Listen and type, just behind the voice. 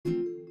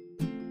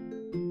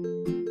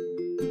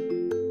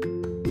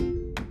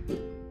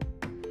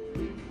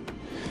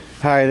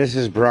Hi, this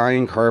is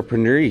Brian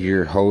Carpenter,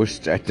 your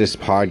host at this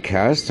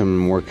podcast.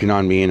 I'm working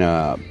on being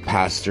a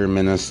pastor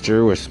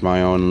minister with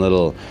my own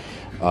little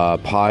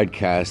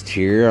podcast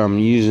here. I'm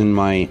using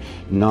my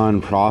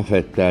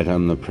nonprofit that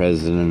I'm the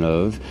president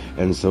of,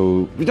 and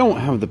so we don't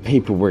have the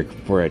paperwork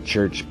for a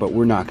church, but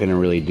we're not going to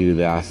really do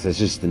that. That's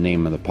just the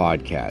name of the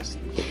podcast.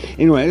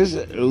 Anyways,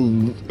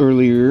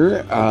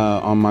 earlier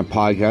on my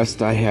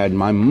podcast, I had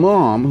my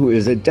mom, who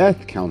is a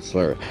death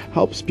counselor,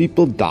 helps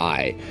people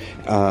die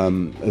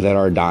that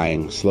are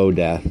dying, slow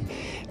death.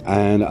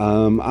 And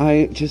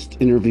I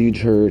just interviewed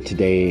her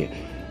today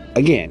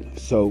again.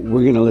 So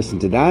we're going to listen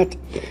to that.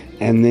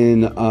 And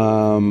then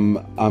I'm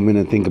going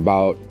to think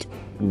about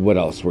what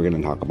else we're going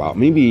to talk about.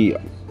 Maybe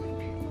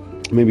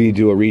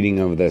do a reading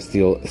of the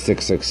Steel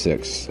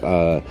 666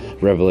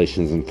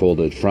 Revelations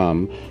Unfolded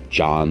from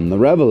John the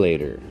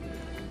Revelator.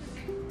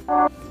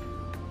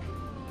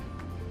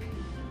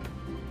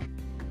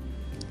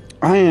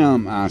 I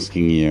am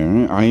asking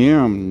you, I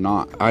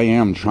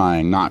am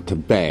trying not to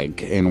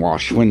beg and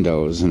wash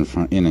windows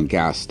in a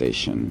gas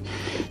station.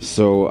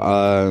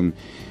 So,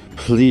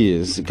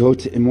 please go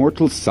to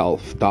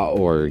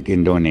immortalself.org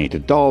and donate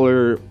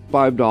 $1,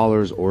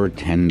 $5, or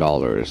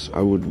 $10.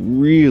 I would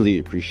really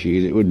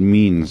appreciate it. It would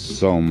mean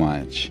so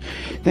much.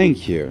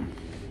 Thank you.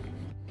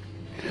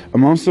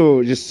 I'm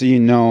also, just so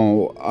you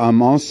know,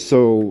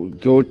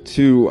 go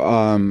to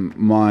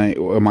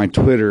my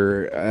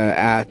Twitter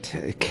at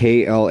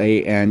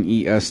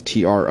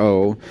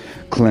KLANESTRO,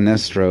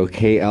 Clanestro,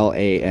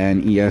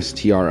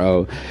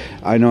 KLANESTRO.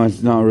 I know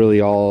it's not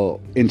really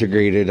all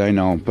integrated, I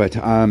know, but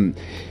I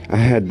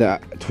had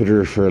that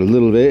Twitter for a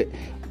little bit,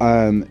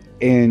 and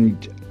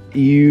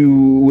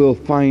you will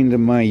find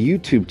my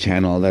YouTube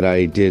channel that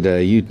I did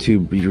a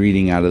YouTube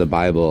reading out of the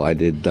Bible. I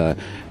did the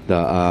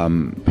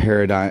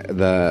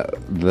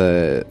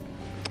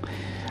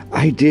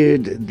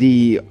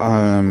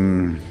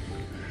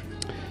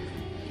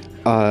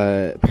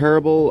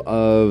parable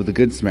of the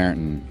Good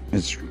Samaritan.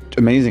 It's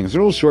amazing. It's a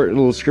little short,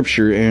 little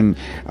scripture, and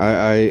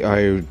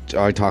I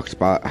talked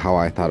about how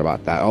I thought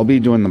about that. I'll be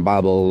doing the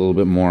Bible a little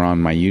bit more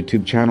on my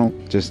YouTube channel,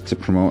 just to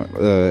promote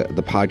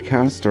the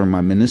podcast or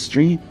my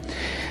ministry.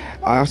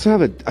 I also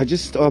have I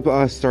just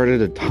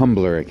started a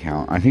Tumblr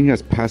account. I think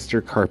that's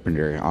Pastor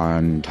Carpenter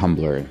on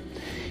Tumblr.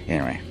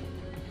 Anyway.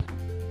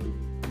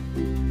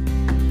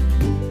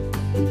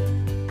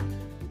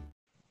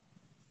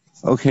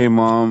 Okay,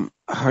 Mom,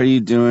 how are you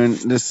doing?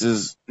 This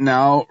is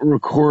now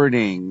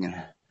recording.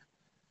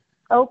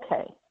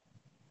 Okay.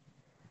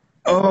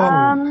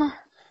 Oh.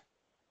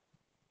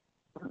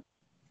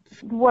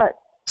 What?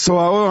 So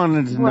I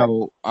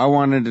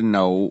wanted to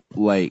know,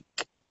 like,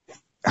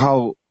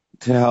 how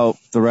to help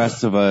the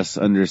rest of us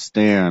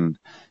understand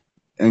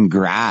and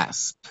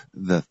grasp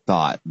the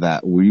thought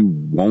that we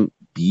won't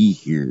be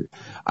here.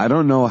 I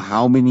don't know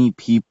how many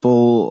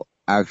people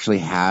actually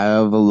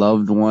have a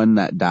loved one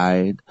that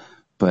died,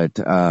 but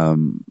that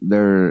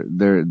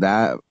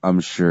I'm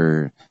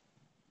sure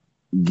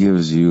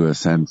gives you a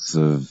sense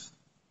of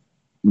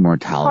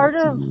mortality. Part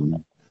of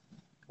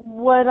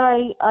what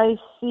I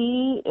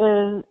see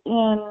is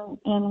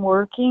in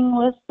working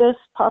with this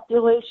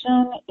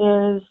population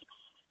is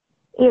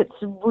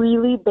it's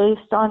really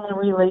based on the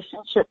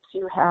relationships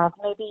you have.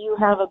 Maybe you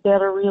have a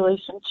better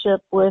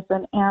relationship with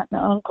an aunt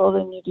and uncle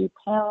than you do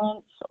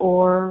parents,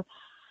 or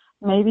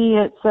maybe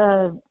it's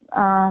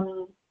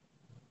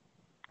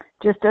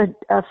just a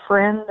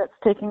friend that's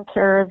taking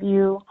care of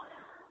you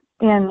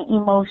in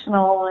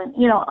emotional and,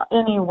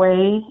 any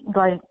way.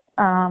 Like,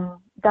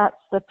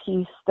 that's the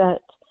piece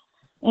that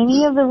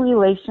any of the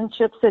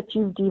relationships that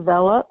you've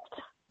developed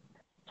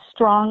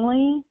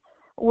strongly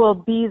will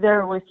be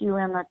there with you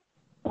in the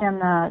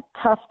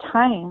tough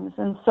times.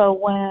 And so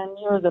when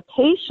you're the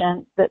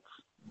patient that's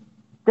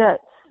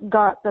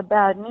got the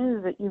bad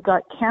news that you've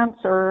got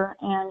cancer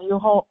and you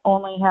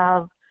only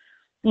have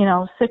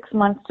 6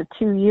 months to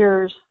 2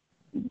 years,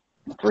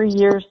 3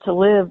 years to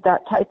live,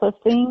 that type of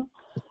thing,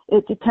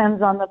 it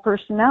depends on the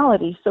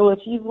personality. So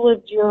if you've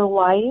lived your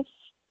life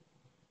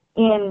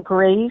in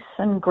grace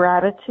and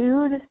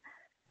gratitude,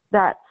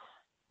 that's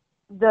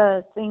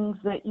the things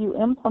that you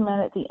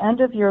implement at the end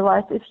of your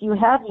life if you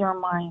have your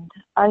mind.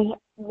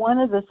 One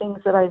of the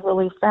things that I've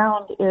really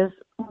found is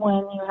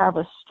when you have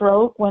a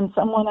stroke, when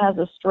someone has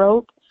a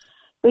stroke,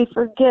 they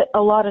forget,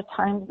 a lot of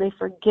times they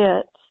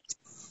forget,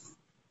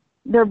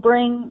 their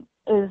brain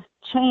is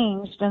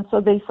changed, and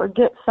so they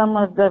forget some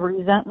of the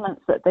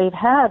resentments that they've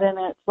had, and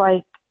it's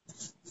like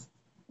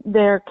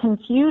their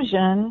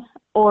confusion,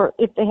 or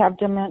if they have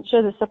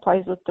dementia, this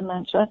applies with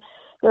dementia,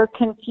 their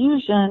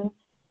confusion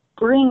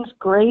brings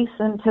grace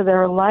into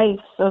their life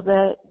so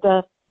that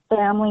the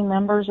family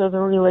members or the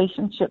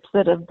relationships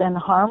that have been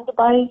harmed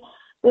by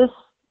this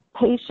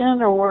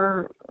patient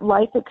or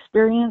life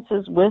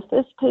experiences with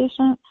this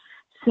patient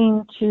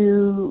seem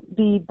to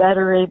be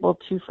better able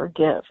to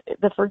forgive.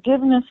 The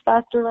forgiveness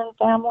factor in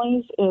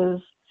families is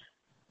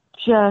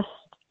just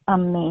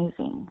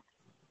amazing.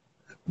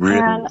 Really?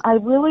 And I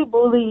really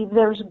believe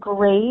there's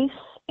grace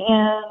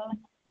in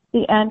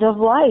the end of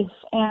life,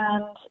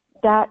 and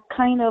that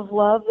kind of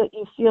love that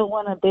you feel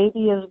when a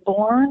baby is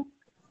born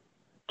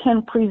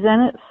can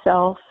present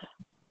itself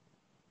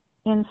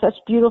in such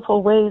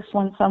beautiful ways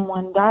when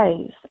someone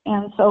dies.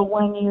 And so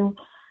when you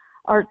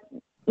are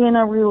in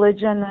a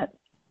religion that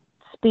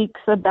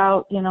speaks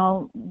about,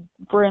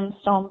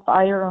 brimstone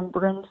fire and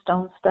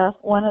brimstone stuff,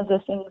 one of the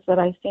things that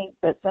I think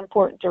that's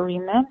important to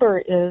remember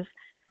is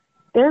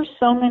there's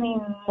so many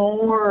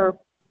more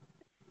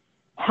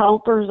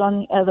helpers on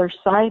the other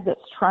side that's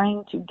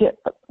trying to get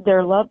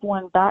their loved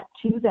one back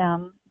to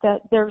them,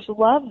 that there's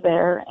love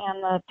there.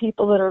 And the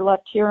people that are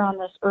left here on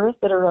this earth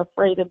that are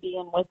afraid of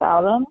being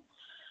without them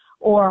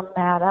or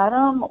mad at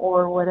them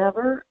or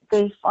whatever,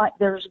 they find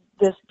there's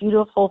this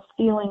beautiful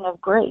feeling of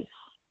grace.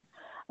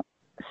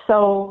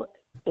 So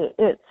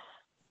it's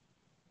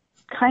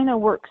kind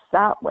of works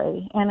that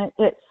way, and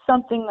it's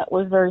something that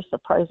was very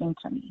surprising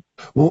to me.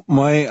 Well,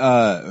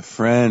 my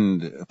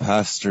friend,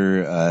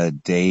 Pastor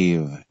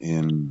Dave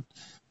in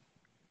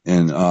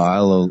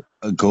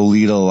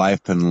Goleta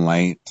Life and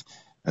Light.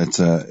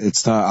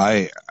 It's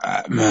not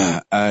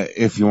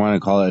if you want to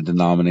call it a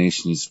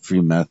denomination, he's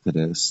Free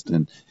Methodist,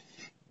 and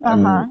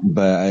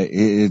but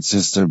it's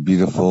just a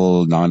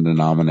beautiful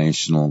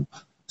non-denominational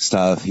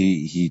stuff.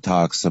 He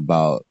talks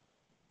about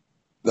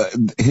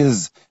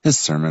his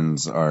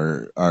sermons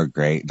are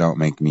great. Don't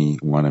make me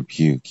want to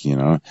puke,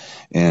 and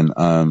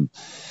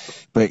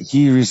but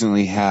he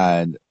recently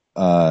had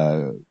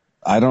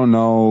I don't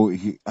know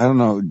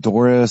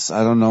Doris.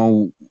 I don't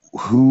know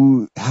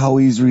how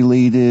he's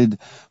related,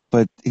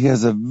 but he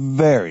has a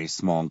very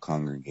small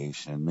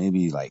congregation,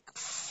 maybe like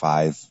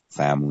 5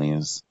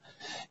 families,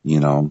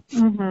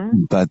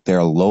 but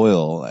they're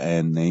loyal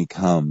and they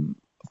come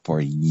for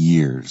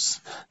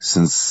years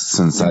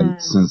since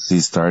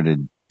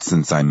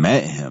I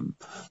met him,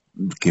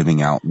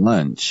 giving out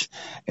lunch,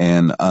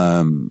 and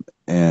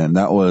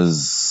that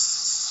was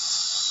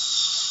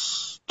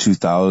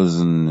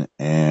 2000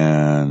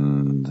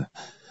 and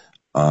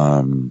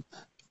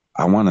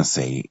I want to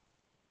say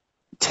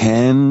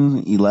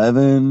 10,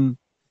 11,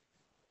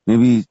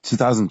 maybe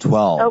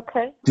 2012.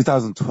 Okay.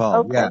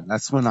 2012. Okay. Yeah,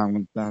 that's when I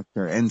went back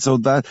there. And so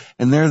they're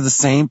the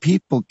same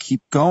people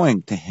keep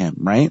going to him,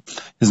 right?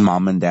 His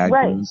mom and dad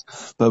goes.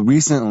 But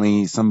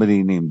recently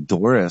somebody named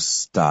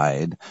Doris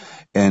died,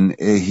 and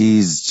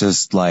he's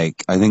just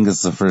like, I think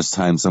it's the first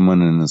time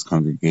someone in his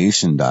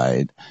congregation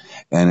died,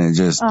 and it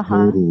just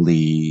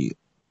totally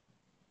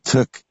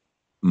took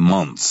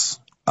months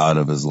out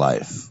of his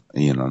life.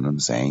 You know what I'm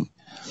saying?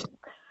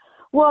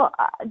 Well,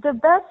 the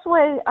best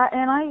way,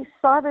 and I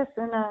saw this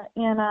in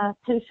a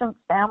patient's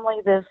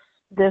family this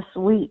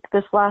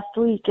last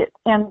week,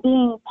 and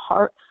being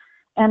part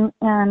and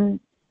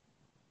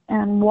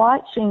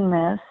watching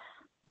this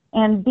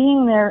and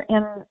being there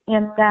in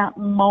that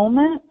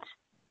moment.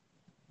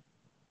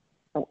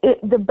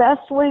 The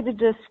best way to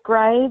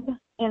describe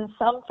in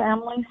some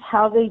families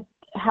how they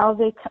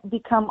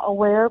become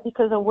aware,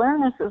 because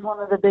awareness is one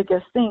of the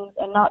biggest things,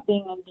 and not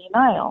being in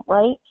denial,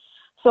 right?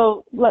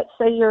 So let's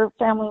say your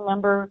family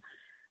member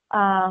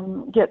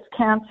gets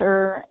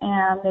cancer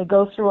and they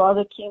go through all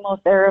the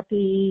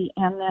chemotherapy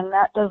and then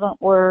that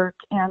doesn't work,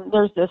 and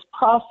there's this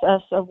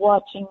process of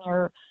watching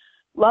your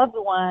loved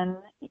one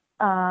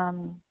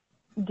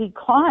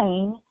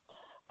decline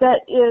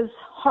that is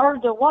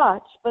hard to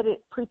watch, but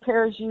it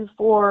prepares you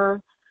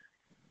for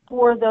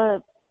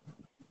the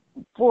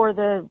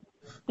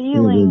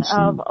feeling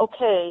of,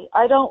 okay,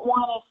 I don't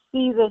want to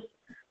see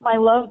my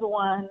loved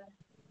one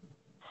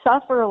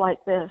suffer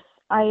like this.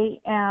 I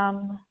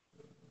am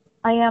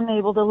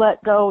able to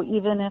let go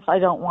even if I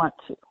don't want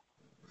to.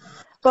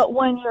 But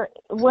when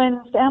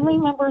family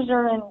members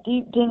are in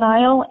deep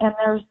denial, and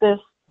there's the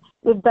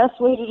best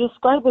way to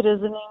describe it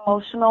is an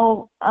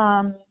emotional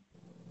bomb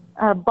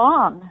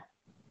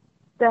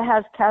that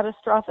has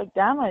catastrophic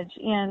damage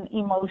in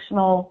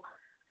emotional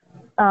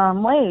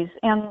ways.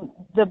 And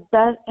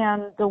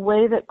the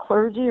way that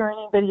clergy or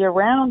anybody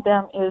around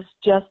them is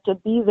just to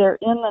be there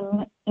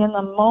in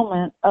the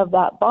moment of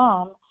that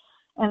bomb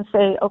and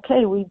say,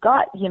 okay, we've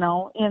got, in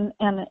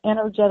an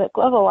energetic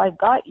level, I've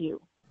got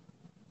you.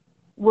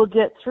 We'll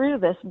get through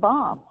this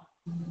bomb.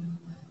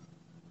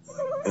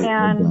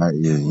 And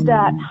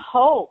that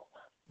hope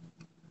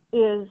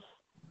is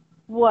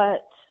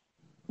what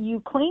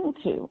you cling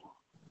to,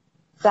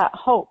 that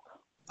hope.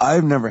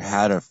 I've never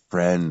had a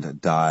friend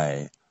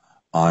die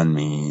on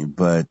me,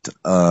 but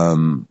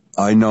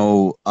I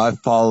know I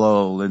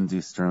follow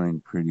Lindsey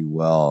Sterling pretty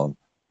well.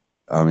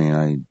 I mean,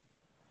 I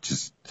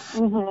just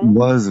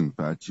was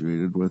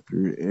infatuated with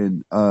her,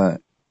 and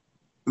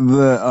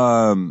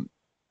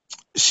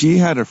she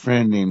had a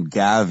friend named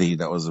Gavi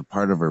that was a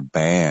part of her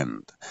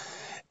band,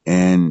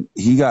 and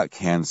he got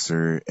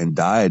cancer and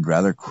died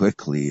rather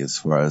quickly, as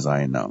far as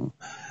I know.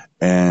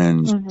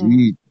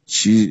 And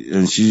she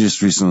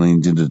just recently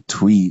did a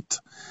tweet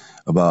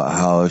about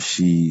how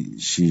she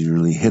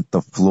really hit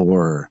the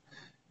floor.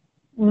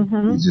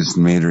 It just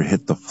made her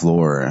hit the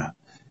floor,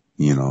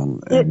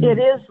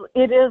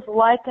 It is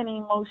like an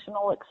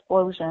emotional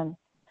explosion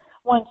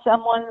when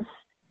someone's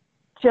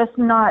just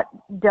not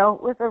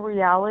dealt with a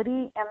reality,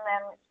 and then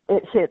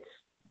it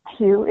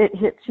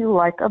hits you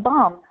like a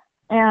bomb.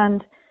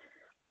 And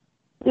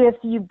if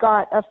you've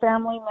got a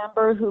family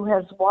member who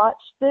has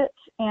watched it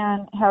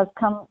and has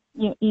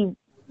you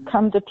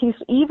come to peace,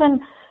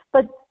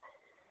 but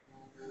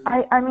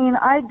I mean,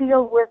 I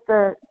deal with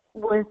the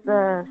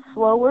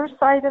slower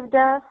side of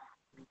death.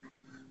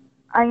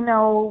 I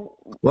know.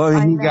 Well,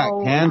 he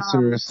got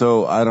cancer,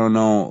 so I don't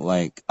know.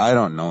 I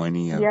don't know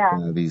any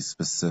of these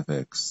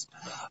specifics.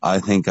 I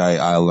think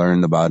I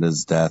learned about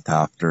his death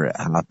after it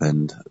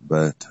happened,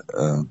 but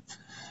I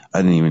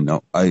didn't even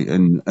know.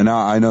 And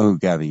I know who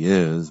Gabby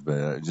is, but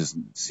I just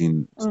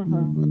seen him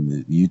on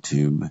the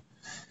YouTube.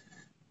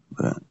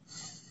 But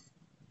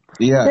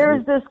yeah,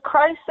 there's this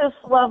crisis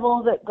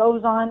level that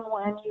goes on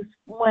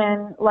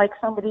when like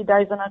somebody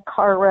dies in a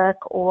car wreck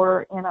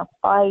or in a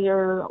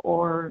fire,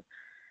 or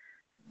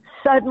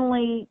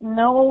suddenly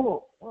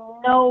no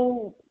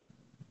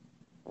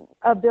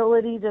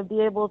ability to be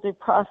able to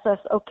process,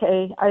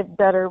 okay, I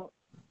better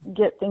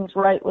get things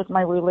right with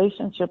my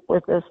relationship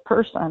with this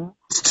person.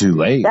 It's too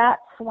late.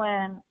 That's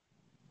when,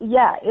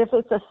 if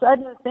it's a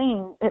sudden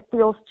thing, it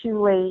feels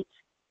too late.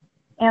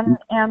 And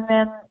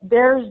then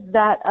there's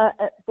that,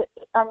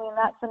 I mean,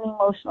 that's an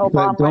emotional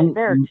bomb right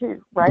there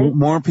too, right? Don't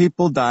more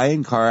people die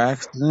in car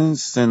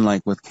accidents than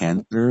with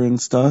cancer and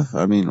stuff?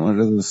 I mean, what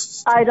are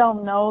those? I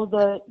don't know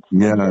the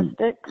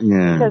statistics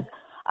because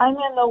I'm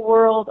in the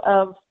world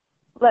of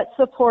let's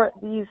support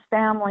these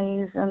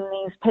families and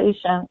these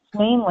patients,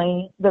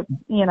 mainly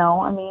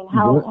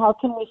how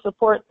can we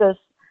support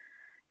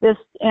this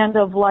end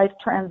of life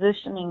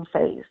transitioning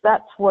phase?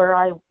 That's where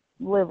I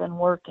live and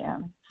work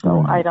in.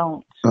 So I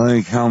don't.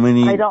 How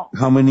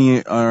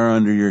many are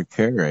under your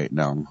care right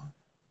now?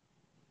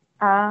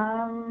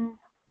 I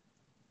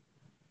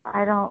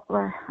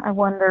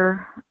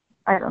wonder,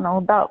 I don't know,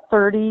 about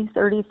 30,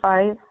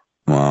 35.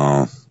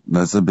 Wow.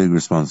 That's a big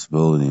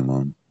responsibility,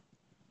 Mom.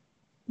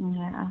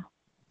 Yeah.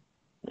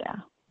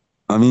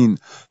 I mean,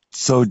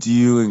 so do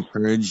you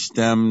encourage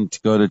them to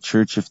go to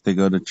church if they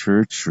go to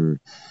church, or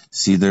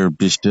see their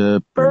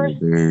bishop or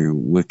their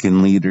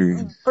Wiccan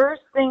leader?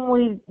 First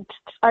thing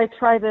I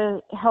try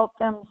to help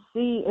them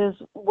see is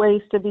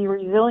ways to be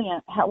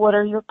resilient. What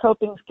are your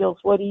coping skills?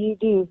 What do you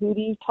do? Who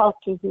do you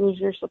talk to? Who is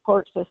your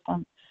support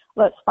system?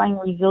 Let's find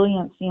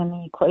resiliency in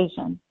the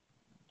equation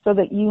so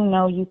that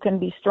you can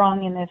be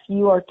strong. And if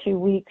you are too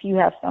weak, you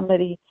have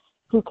somebody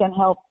who can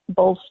help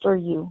bolster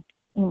you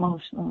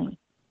emotionally,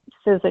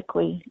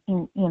 physically.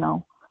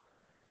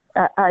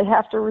 I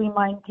have to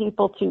remind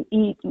people to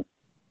eat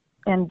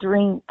and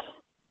drink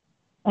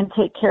and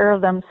take care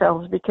of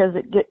themselves, because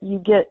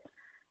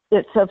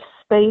it's a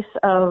space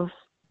of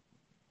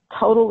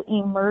total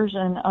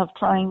immersion of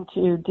trying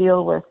to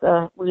deal with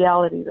the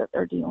reality that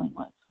they're dealing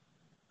with.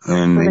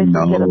 And they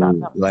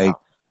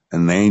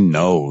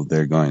know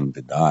they're going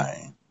to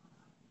die.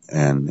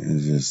 And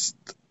it's just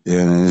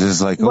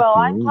well, okay.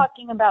 I'm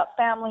talking about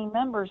family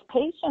members.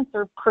 Patients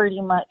are pretty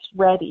much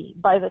ready.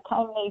 By the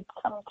time they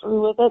come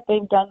through with it,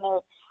 they've done their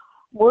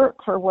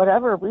work for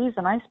whatever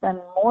reason. I spend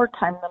more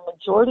time, the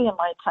majority of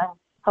my time,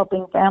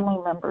 helping family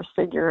members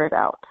figure it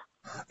out.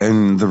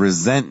 And the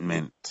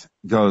resentment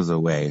goes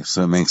away,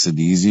 so it makes it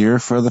easier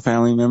for the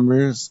family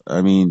members.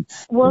 I mean,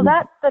 well,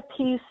 that's the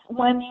piece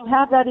when you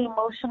have that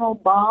emotional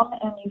bomb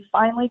and you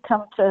finally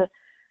come to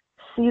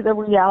see the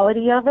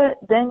reality of it,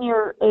 then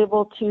you're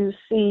able to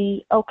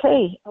see,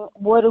 okay,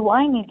 what do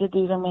I need to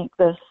do to make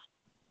this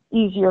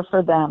easier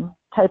for them,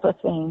 type of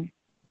thing.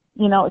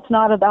 It's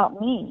not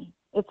about me.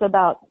 It's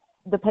about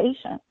the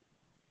patient.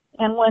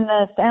 And when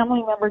the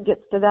family member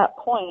gets to that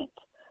point,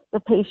 the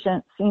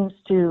patient seems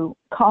to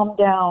calm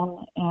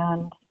down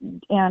and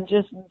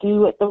just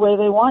do it the way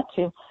they want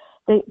to.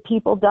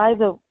 People die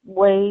the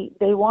way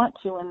they want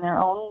to in their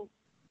own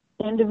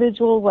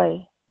individual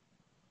way.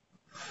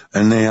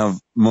 And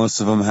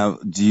most of them have,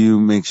 do you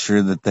make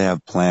sure that they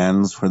have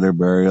plans for their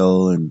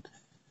burial?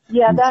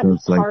 Yeah,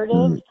 that's part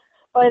of it.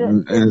 But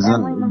if the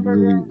family members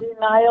are in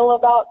denial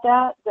about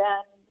that,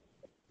 then,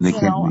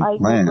 I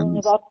bring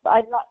it up.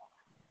 I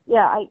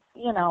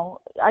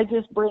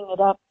just bring it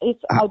up.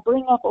 I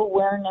bring up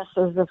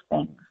awarenesses of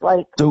things,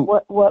 like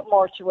what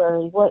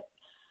mortuary, what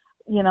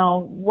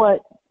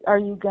are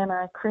you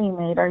gonna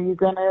cremate? Are you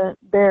gonna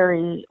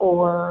bury?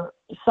 Or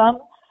some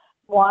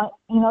want,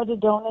 to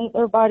donate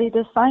their body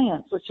to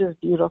science, which is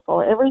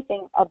beautiful.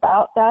 Everything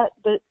about that,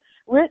 the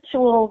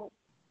ritual's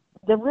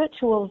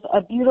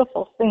a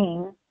beautiful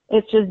thing.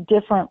 It's just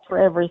different for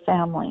every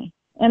family.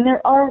 And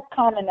there are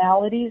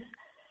commonalities,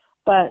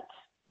 but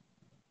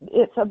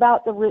it's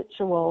about the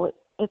ritual.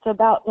 It's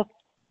about the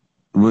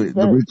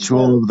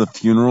ritual of the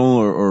funeral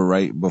or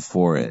right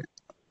before it?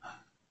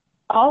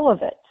 All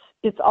of it.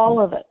 It's all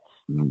of it.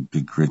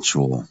 Big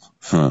ritual.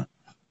 Huh.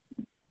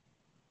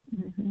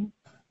 Mm-hmm.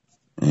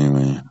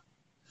 Anyway.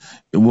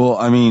 Well,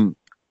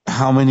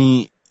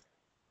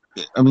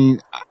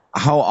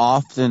 how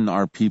often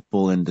are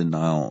people in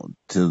denial?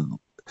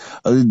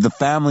 The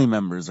family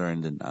members are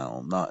in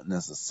denial, not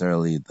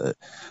necessarily the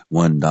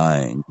one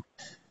dying.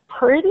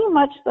 Pretty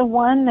much the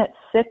one that's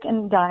sick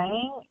and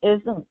dying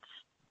isn't.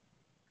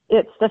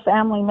 it's the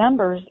family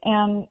members,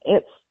 and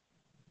it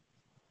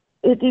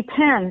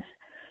depends.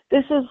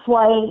 This is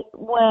why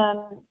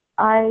when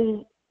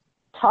I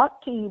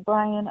talk to you,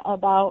 Brian,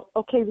 about,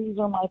 okay, these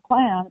are my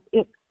plans,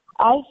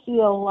 I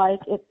feel like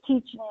it's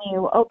teaching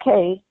you,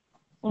 okay,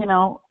 you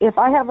know, if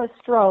I have a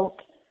stroke,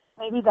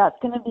 maybe that's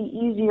going to be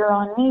easier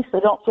on me, so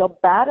don't feel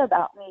bad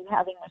about me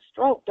having a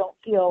stroke. Don't,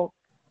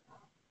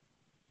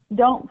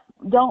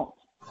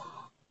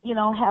 you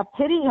know, have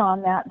pity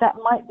on that. That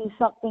might be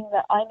something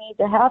that I need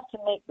to have to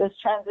make this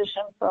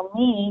transition from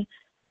me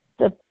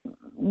to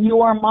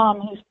your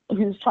mom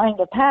who's trying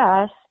to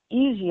pass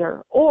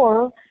easier.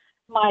 Or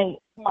my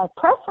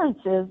preference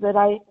is that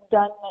I've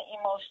done the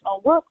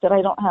emotional work, that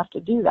I don't have to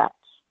do that.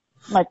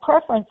 My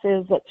preference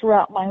is that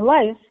throughout my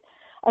life,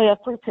 I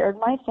have prepared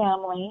my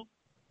family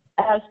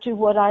as to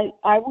what I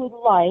would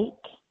like,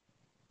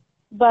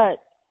 but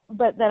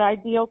that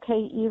I'd be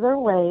okay either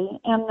way,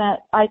 and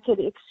that I could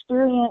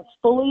experience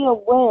fully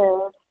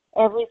aware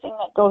everything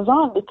that goes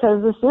on,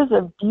 because this is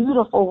a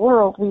beautiful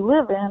world we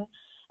live in,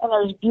 and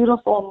there's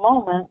beautiful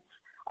moments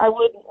I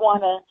wouldn't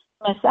want to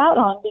miss out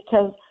on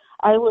because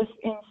I was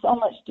in so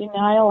much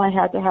denial I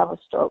had to have a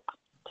stroke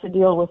to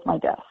deal with my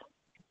death.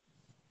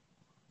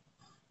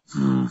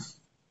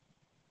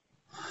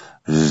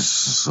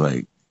 It's just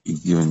like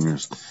giving your...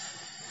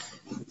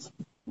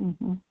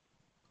 Mm-hmm.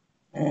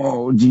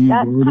 Oh, do you...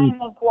 That's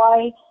kind of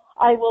why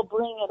I will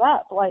bring it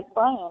up, like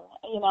Brian.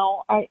 You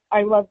know,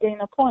 I love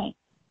Dana Point.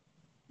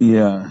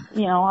 Yeah.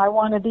 You know, I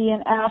want to be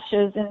in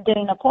ashes in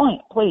Dana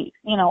Point, please.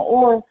 You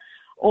know,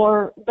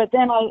 but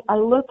then I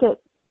look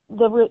at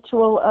the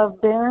ritual of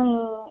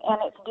burying, and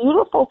it's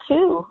beautiful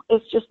too.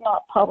 It's just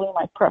not probably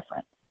my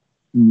preference.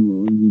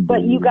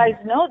 But you guys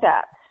know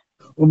that.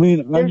 I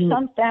mean, there's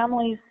some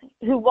families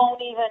who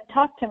won't even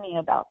talk to me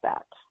about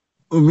that.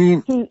 I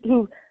mean,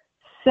 who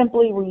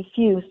simply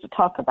refuse to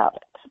talk about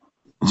it.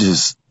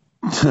 Just.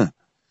 But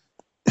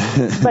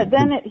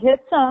then it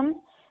hits them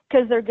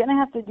because they're going to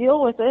have to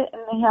deal with it,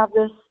 and they have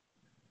this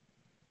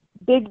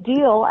big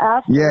deal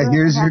after. Yeah,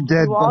 here's your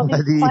dead all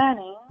body. These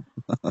planning.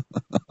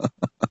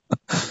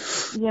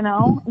 You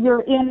know,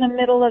 you're in the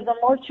middle of the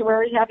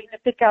mortuary having to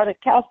pick out a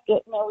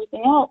casket and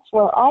everything else,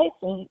 where I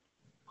think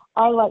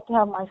I like to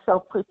have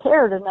myself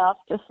prepared enough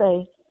to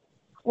say,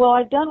 well,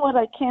 I've done what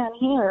I can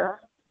here.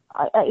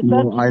 It's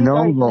up to you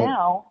guys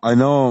now. I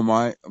know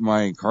my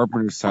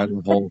carpenter side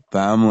of the whole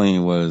family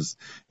was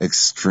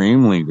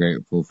extremely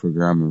grateful for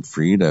Grandma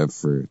Frida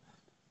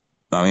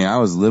I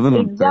was living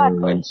with her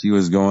when she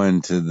was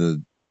going to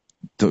the,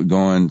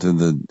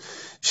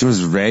 she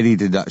was ready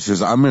to die. She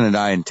was, I'm going to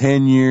die in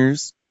 10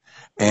 years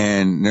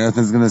and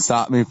nothing's going to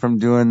stop me from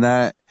doing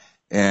that.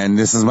 And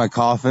this is my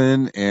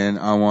coffin and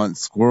I want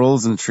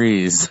squirrels and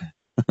trees.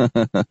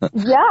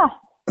 Yeah.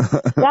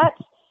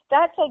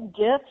 That's a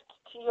gift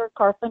to your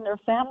carpenter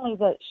family,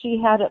 that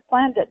she had it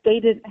planned, that they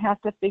didn't have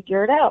to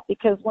figure it out.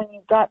 Because when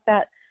you got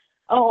that,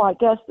 oh, I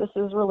guess this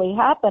is really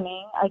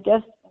happening, I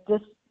guess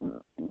this,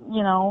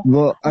 you know,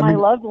 my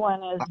loved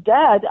one is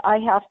dead, I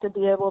have to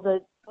be able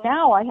to,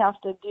 now I have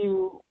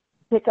to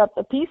pick up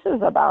the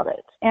pieces about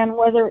it. And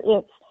whether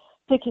it's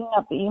picking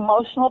up the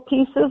emotional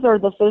pieces or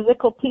the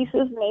physical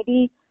pieces,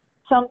 maybe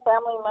some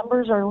family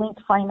members are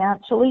linked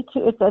financially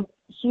to, it's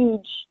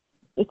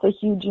a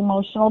huge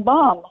emotional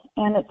bomb,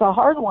 and it's a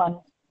hard one.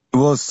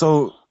 Well,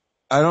 so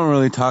I don't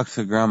really talk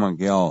to Grandma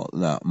Gail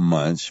that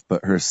much,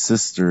 but her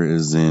sister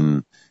is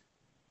in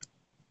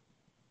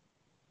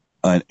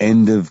an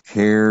end of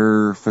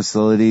care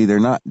facility. They're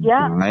not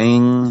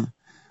dying,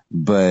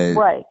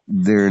 but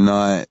they're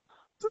not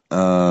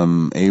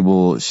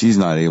she's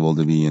not able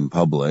to be in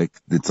public.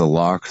 It's a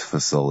locked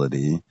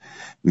facility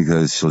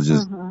because she'll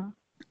just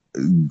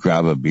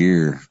grab a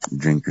beer,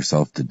 drink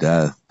herself to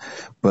death.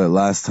 But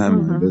last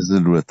time I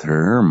visited with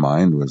her, her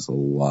mind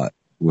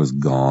was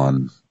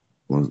gone.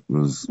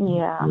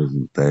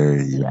 Wasn't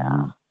there.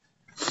 Know?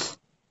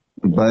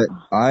 But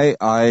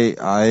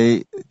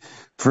I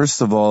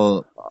first of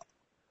all,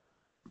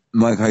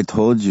 like I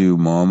told you,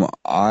 Mom,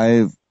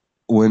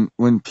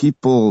 when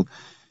people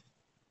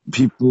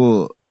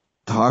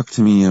talk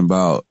to me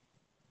about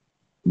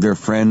their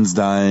friends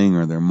dying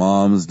or their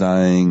moms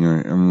dying,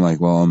 or I'm like,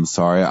 well, I'm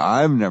sorry,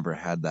 I've never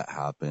had that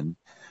happen.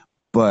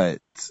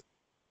 But,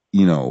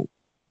 you know,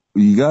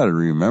 you got to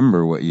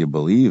remember what you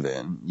believe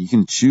in. You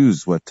can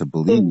choose what to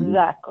believe.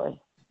 Exactly.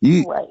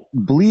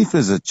 Belief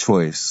is a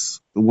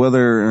choice,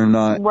 whether or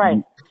not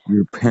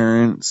your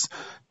parents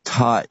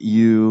taught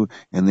you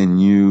and then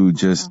you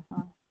just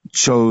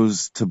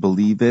chose to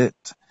believe it.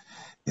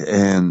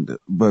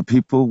 But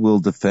people will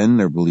defend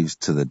their beliefs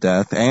to the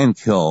death and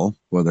kill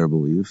for their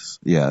beliefs.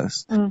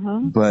 Yes.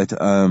 But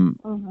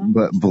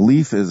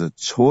belief is a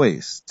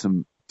choice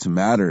to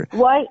matter.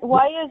 Why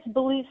is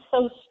belief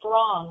so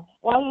strong?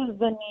 Why is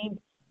the need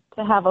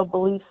to have a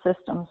belief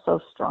system so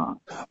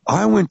strong?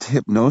 I went to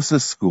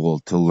hypnosis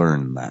school to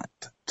learn that.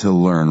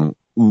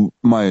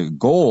 My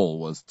goal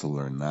was to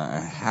learn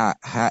that.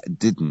 I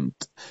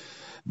didn't.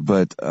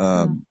 But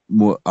I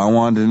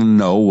wanted to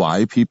know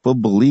why people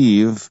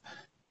believe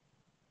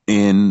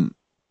in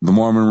the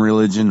Mormon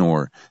religion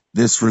or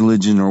this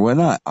religion or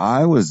whatnot.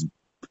 I was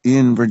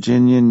in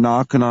Virginia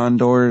knocking on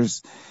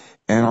doors,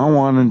 and I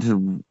wanted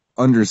to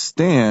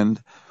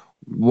understand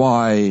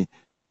why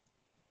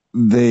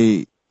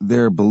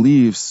their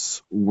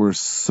beliefs were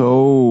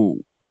so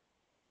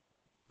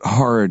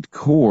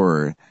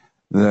hardcore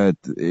that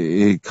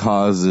it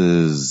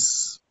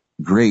causes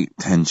great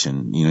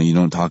tension. You know, you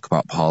don't talk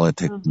about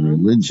politics and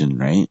religion,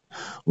 right?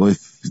 Well,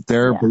 if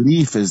their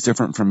belief is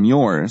different from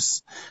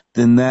yours,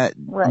 then that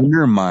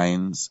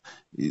undermines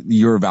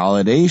your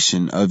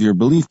validation of your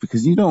belief,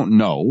 because you don't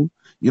know,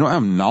 you don't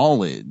have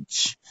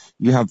knowledge,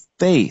 you have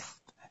faith.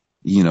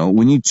 You know,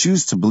 when you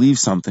choose to believe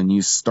something,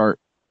 you start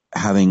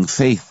having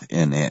faith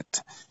in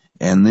it.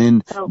 And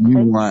then you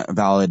want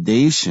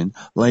validation,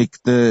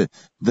 like the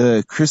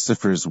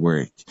Christopher's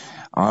work.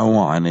 I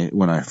wanted,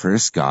 when I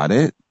first got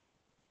it,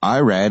 I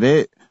read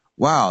it.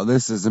 Wow,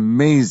 this is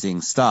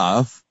amazing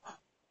stuff.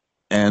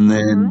 And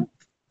then,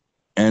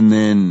 I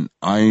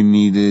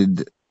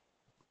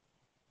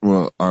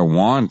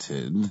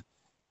wanted,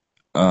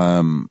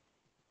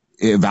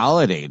 it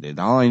validated.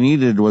 All I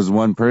needed was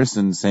one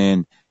person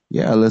saying,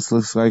 yeah, this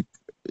looks like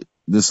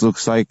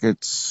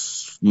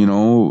it's, you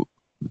know,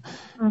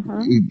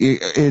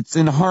 it's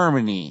in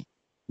harmony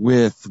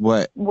with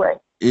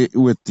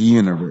with the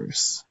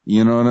universe.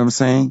 You know what I'm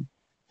saying?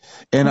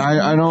 And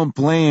I don't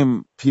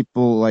blame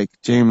people like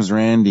James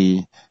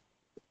Randi.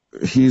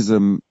 He's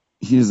a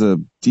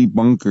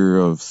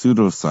debunker of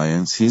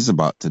pseudoscience. He's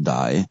about to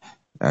die.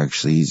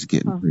 Actually, he's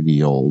getting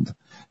pretty old.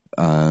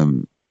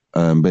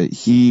 But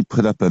he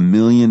put up $1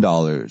 million,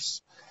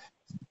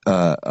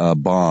 a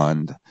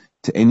bond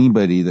to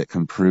anybody that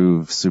can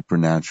prove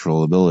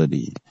supernatural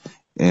ability.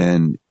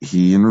 And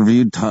he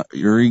interviewed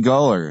Uri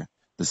Geller,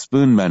 the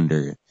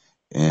spoonbender,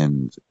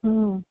 and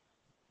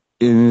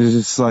it was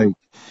just like,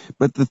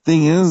 but the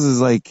thing is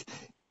like,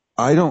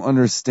 I don't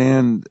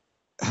understand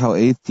how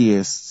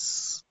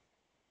atheists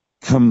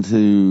come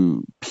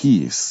to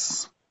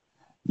peace,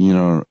 you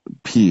know,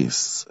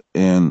 peace.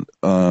 And,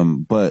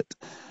 but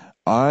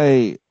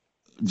I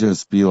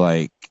just be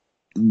like,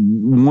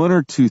 one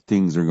or two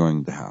things are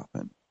going to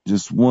happen.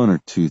 Just one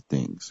or two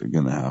things are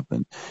going to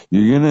happen.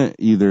 You're going to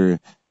either,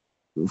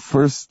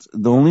 first,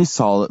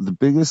 the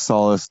biggest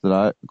solace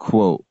that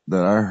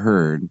I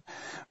heard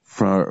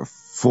for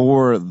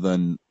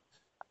the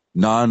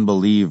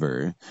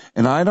non-believer,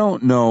 and I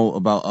don't know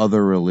about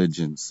other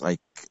religions like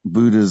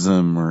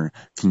Buddhism or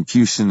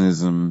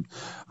Confucianism.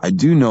 I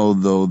do know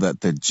though that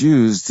the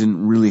Jews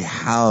didn't really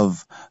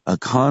have a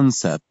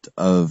concept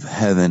of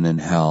heaven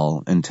and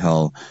hell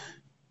until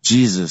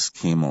Jesus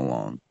came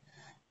along.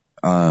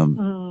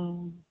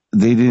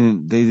 They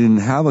didn't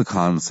have a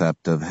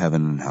concept of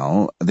heaven and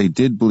hell. They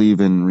did believe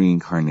in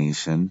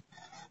reincarnation,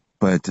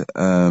 but,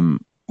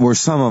 or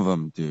some of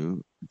them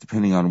do,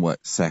 depending on what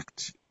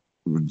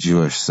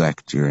Jewish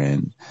sect you're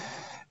in.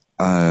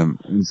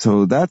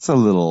 So that's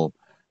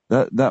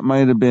that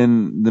might have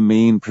been the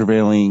main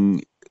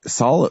prevailing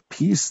solid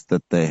piece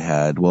that they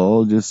had.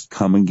 Well, just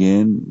come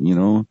again, you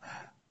know,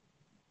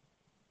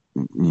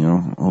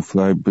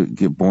 hopefully I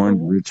get born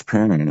to rich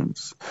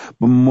parents.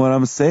 But what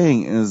I'm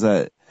saying is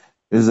that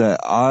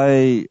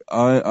I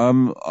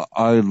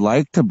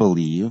like to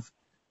believe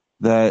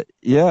that,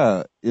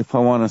 yeah, if I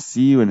want to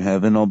see you in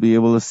heaven, I'll be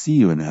able to see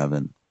you in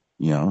heaven,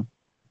 you know?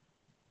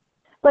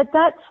 But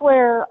that's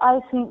where I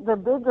think the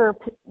bigger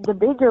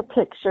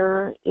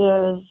picture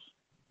is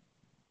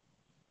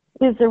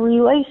the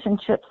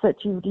relationships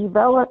that you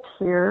develop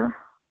here.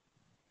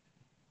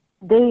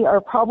 They are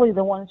probably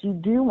the ones you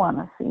do want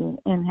to see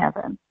in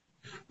heaven.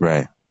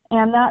 Right.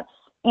 And that's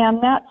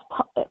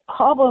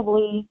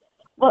probably,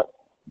 well,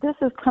 this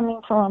is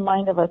coming from a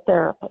mind of a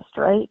therapist,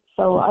 right?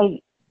 So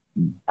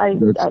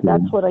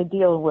that's what I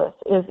deal with,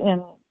 is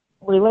in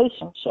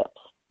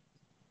relationships.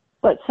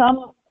 But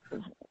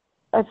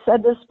I've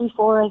said this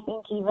before, I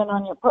think even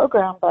on your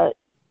program, but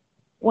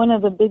one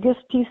of the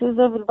biggest pieces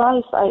of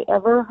advice I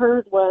ever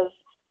heard was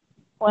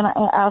when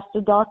I asked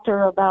a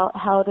doctor about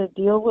how to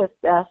deal with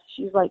death.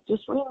 She's like,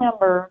 just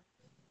remember,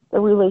 the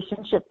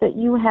relationship that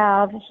you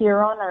have here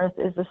on earth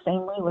is the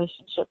same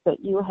relationship that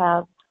you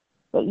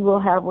will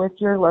have with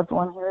your loved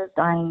one who is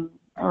dying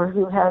or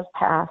who has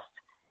passed.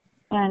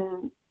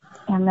 And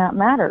that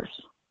matters.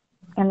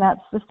 And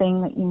that's the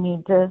thing that you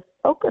need to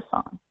focus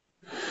on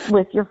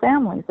with your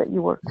families that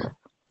you work with.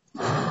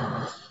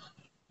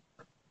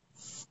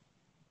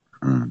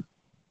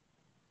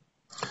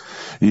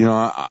 You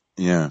know,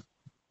 yeah.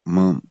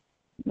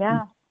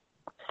 Yeah.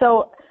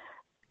 So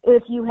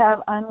if you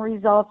have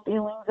unresolved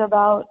feelings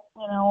about,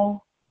 you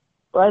know,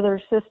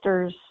 brothers,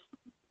 sisters,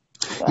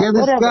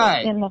 whatever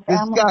in the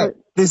family.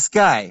 This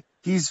guy,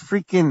 he's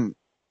freaking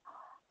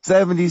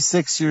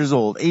 76 years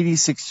old,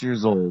 86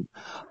 years old.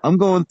 I'm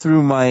going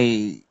through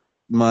my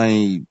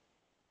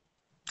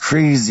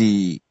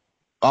crazy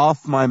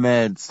off my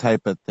meds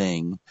type of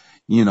thing,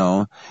 you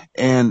know,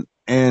 and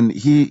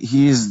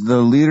he's the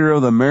leader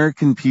of the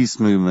American Peace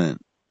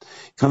Movement.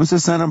 Comes to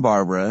Santa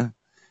Barbara.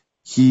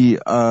 He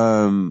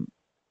shows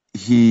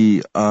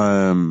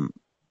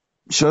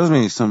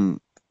me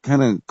some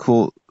kind of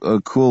cool,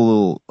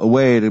 a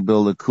way to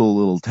build a cool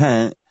little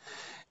tent.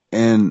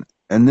 And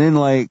then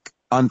like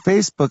on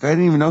Facebook, I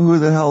didn't even know who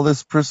the hell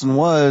this person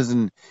was.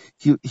 And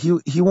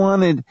he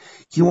wanted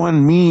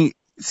me.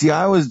 See,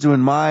 I was doing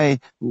my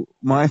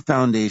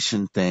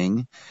foundation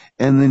thing,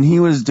 and then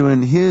he was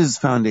doing his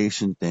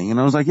foundation thing. And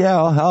I was like, yeah,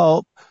 I'll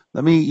help.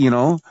 Let me,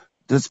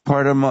 that's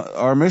part of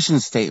our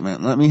mission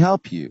statement. Let me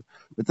help you.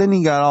 But then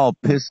he got all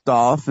pissed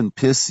off and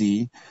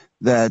pissy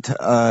that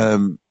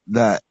I'm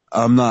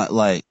not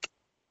like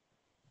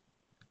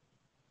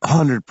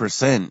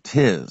 100%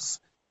 his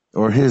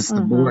or his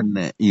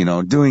subordinate,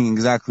 doing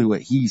exactly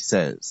what he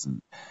says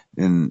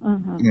and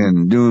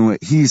doing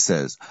what he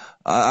says.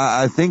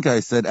 I think I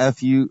said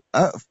F you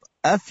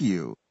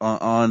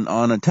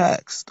on a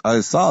text.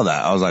 I saw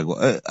that. I was like,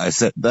 well, I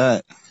said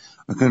that.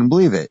 I couldn't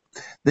believe it.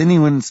 Then he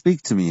wouldn't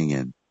speak to me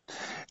again.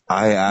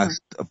 I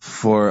asked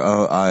for,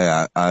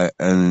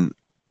 and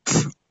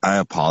I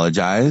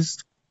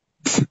apologized.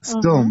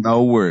 Still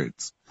no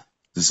words.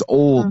 This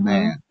old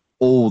man.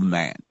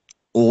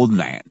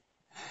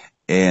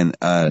 And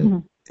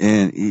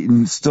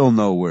still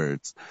no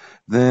words.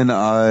 Then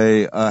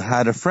I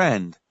had a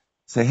friend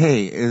say,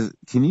 hey,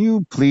 can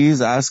you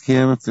please ask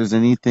him if there's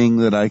anything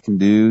that I can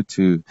do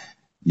to,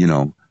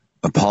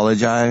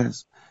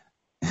 apologize?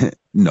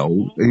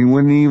 No, he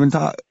wouldn't even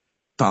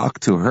talk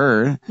to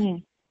her.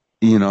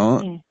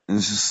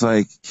 It's just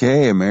like,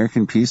 okay,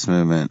 American Peace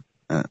Movement.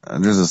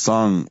 There's a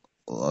song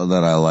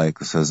that I like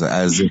that says,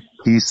 as if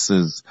peace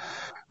is,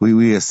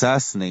 we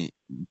assassinate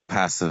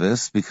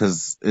pacifists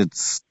because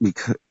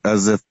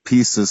as if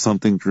peace is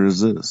something to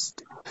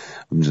resist.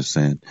 I'm just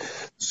saying.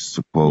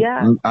 Well,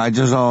 yeah. I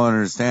just don't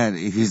understand.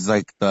 He's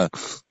like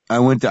I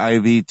went to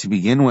Ivy to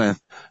begin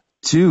with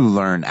to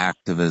learn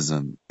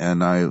activism,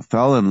 and I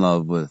fell in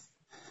love with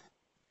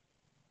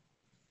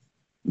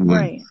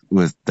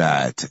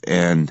that,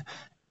 and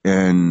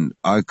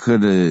I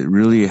could have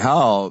really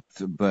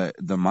helped, but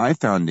my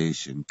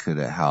foundation could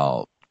have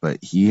helped, but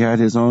he had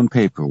his own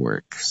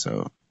paperwork,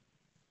 so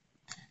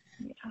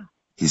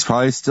he's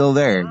probably still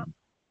there.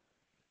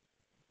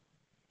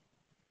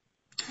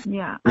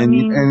 Yeah, and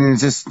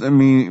it's just,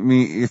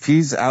 if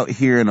he's out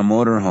here in a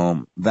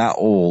motorhome that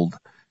old,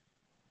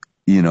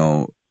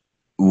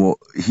 well,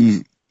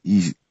 he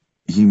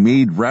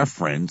made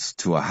reference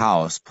to a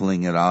house,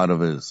 pulling it out of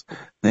his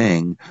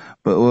thing,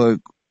 but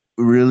look,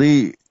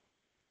 really,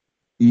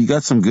 you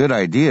got some good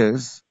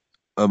ideas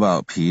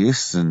about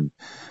peace and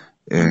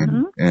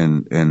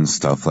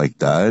stuff like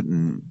that,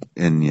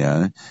 and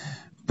yeah,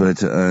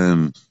 but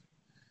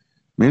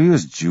maybe he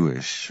was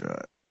Jewish.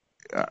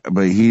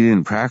 But he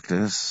didn't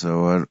practice,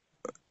 so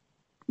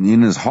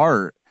in his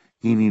heart,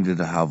 he needed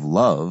to have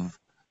love,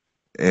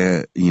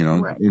 and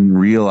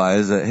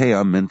realize that, hey,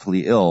 I'm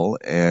mentally ill,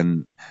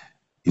 and,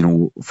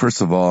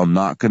 first of all, I'm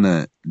not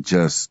gonna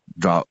just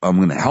I'm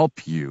gonna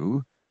help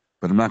you,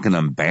 but I'm not gonna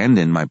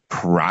abandon my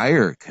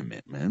prior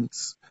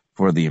commitments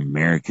for the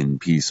American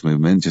Peace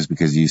Movement just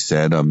because you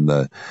said I'm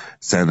the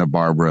Santa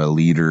Barbara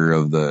leader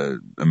of the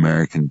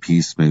American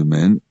Peace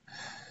Movement.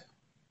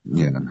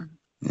 Yeah.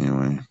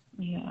 Anyway.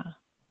 Yeah.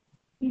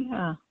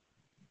 Yeah.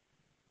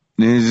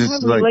 It's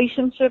just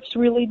relationships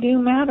really do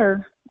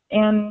matter,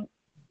 and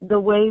the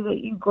way that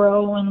you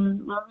grow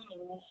and learn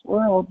in this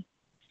world.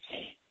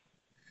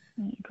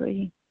 I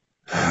agree.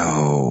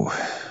 Oh,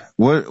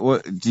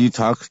 what do you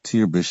talk to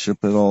your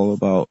bishop at all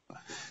about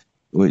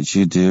what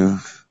you do?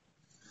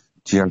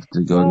 Do you have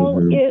to go to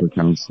her for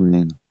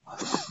counseling?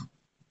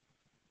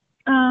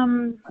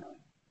 You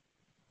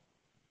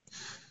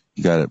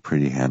got it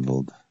pretty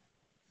handled.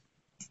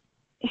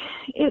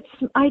 It's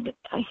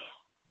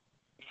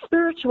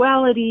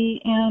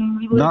spirituality and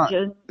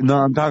religion. No,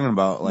 I'm talking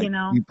about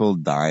people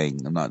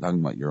dying. I'm not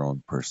talking about your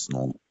own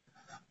personal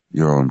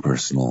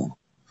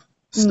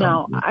stuff.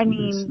 No, I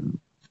mean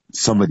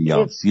somebody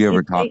else. You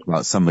ever talk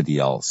about somebody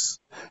else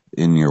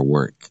in your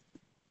work?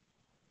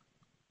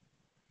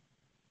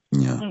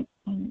 Yeah.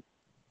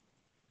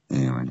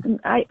 Anyway.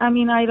 I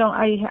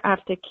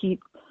have to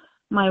keep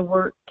my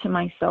work to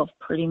myself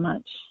pretty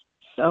much.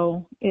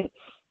 So it's.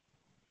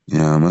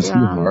 Yeah, it must be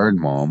hard,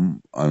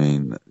 Mom. I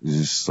mean,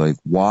 just like,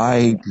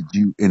 why did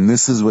you, and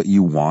this is what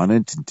you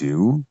wanted to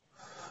do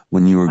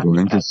when you were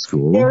going to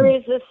school?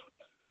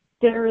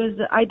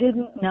 I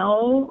didn't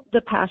know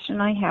the passion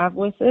I have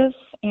with this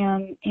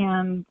and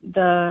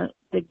the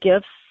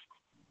gifts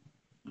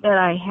that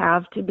I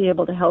have to be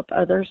able to help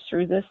others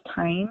through this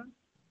time.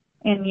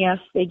 And yes,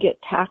 they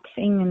get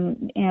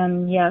taxing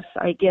and yes,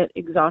 I get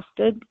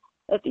exhausted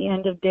at the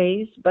end of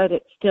days, but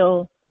it's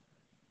still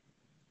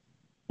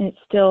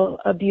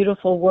a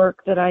beautiful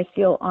work that I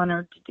feel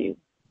honored to do.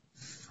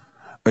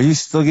 Are you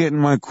still getting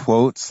my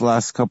quotes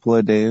last couple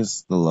of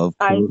days? The love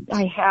quotes?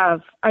 I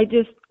have.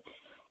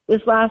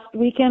 This last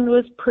weekend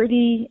was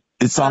pretty.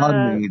 It's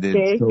automated,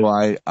 big. So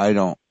I've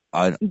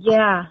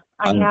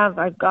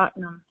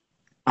gotten them.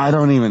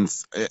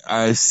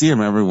 I see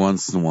them every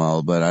once in a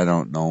while, but I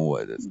don't know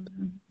what it is.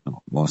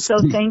 Mm-hmm.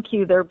 So thank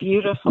you. They're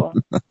beautiful.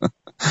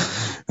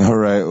 All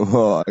right.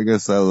 Well, I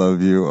guess I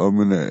love you. I'm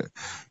going to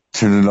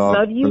Turn it off.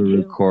 Love you the too,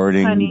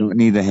 recording. honey. You don't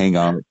need to hang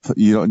up.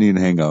 You don't need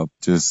to hang up.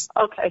 Just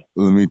Okay.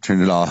 let me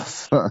turn it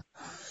off.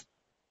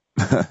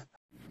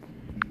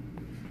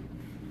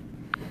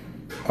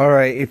 All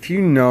right, if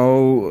you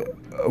know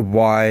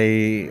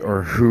why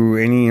or who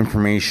any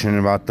information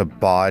about the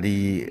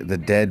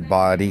dead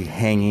body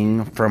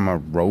hanging from a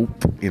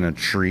rope in a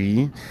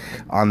tree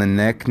on the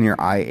neck near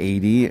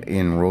I-80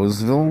 in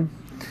Roseville,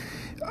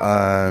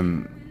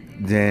 then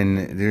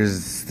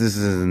this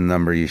is the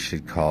number you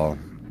should call.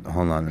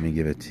 Hold on, let me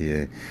give it to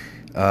you.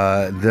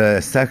 The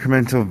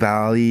Sacramento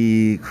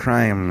Valley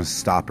Crime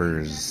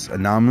Stoppers,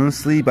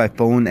 anonymously by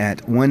phone at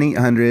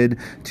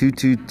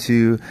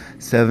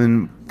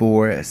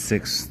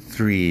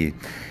 1-800-222-7463.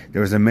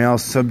 There was a male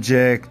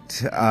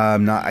subject,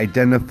 not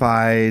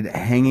identified,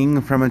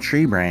 hanging from a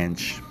tree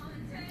branch.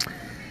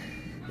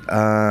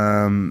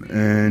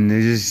 And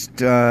they just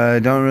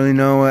don't really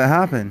know what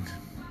happened.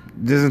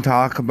 It doesn't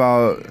talk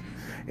about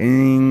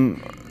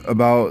anything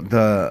about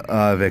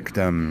the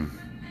victim.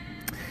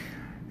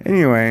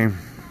 Anyway,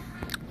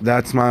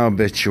 that's my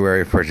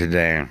obituary for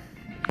today.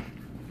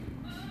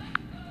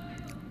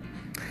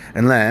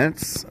 And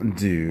let's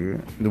do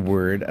the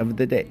word of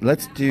the day.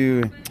 Let's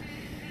do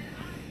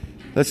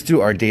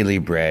our daily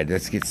bread.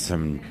 Let's get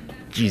some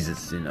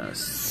Jesus in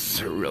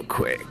us real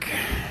quick.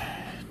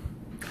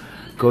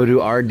 Go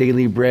to Our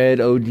Daily Bread,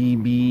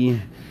 ODB.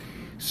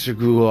 So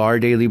Google Our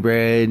Daily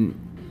Bread.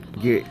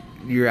 Get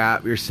your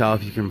app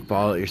yourself. You can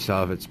follow it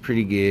yourself. It's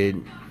pretty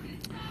good.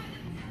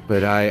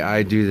 But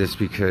I do this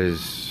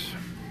because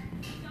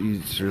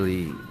it's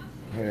really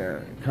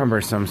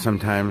cumbersome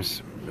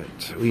sometimes.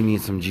 But we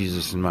need some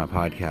Jesus in my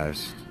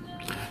podcast.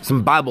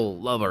 Some Bible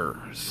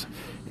lovers.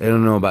 They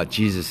don't know about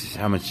Jesus,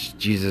 how much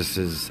Jesus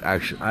is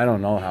actually... I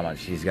don't know how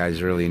much these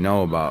guys really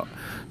know about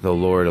the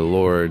Lord of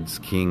Lords,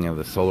 King of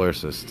the solar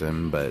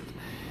system. But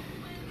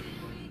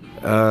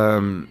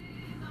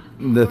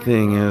the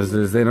thing is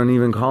they don't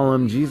even call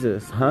him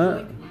Jesus.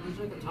 Huh? Would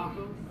you like a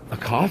taco? A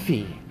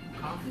coffee.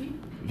 Coffee?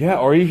 Yeah,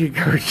 or you could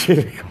go get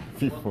a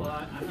coffee for. Well,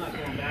 I'm not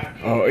going back.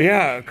 Oh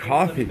yeah,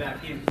 coffee.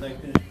 Back in 'cause I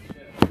finished the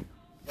shift.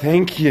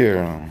 Thank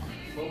you.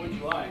 What would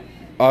you like?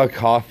 A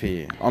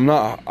coffee. I'm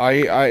not.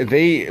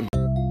 They.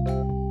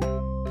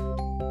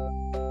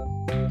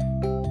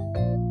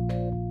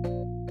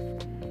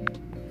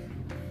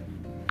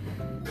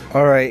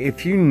 All right.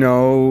 If you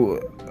know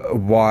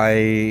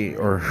why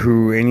or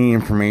who any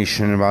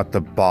information about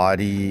the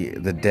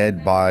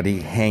dead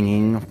body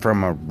hanging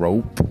from a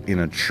rope in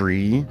a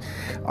tree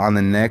on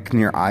the neck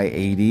near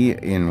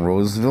I-80 in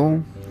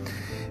Roseville,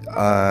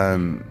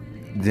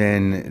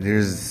 then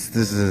this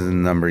is the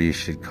number you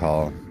should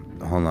call.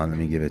 Hold on, let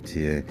me give it to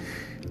you.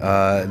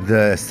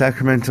 The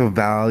Sacramento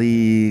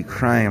Valley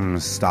Crime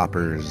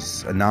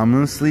Stoppers,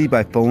 anonymously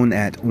by phone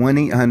at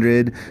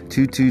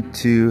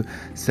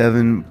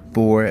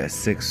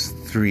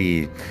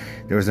 1-800-222-7463.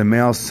 There was a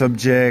male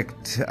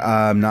subject,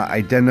 not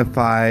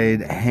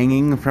identified,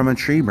 hanging from a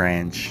tree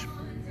branch.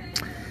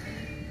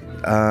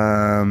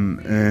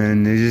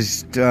 And they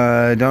just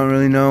don't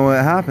really know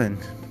what happened.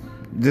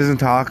 It doesn't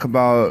talk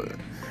about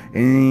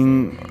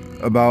anything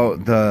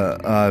about the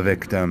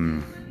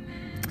victim.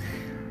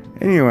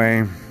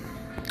 Anyway,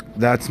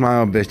 that's my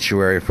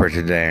obituary for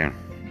today.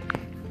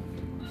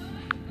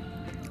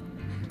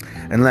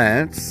 And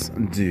let's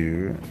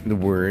do the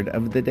word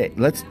of the day.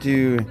 Let's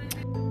do...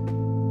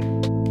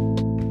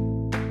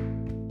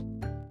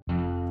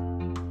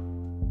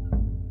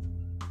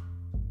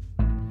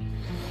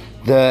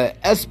 The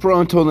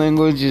Esperanto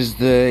language is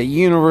the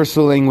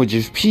universal language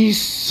of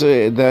peace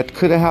that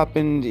could have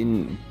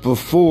happened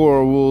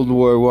before World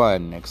War I,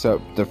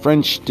 except the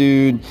French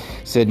dude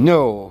said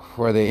no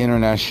for the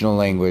international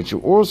language,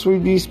 or else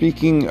we'd be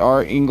speaking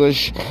our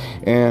English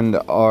and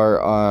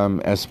our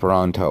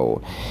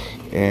Esperanto.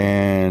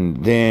 And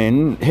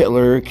then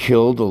Hitler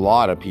killed a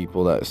lot of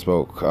people that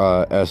spoke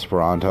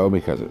Esperanto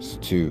because it's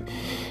too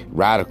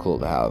radical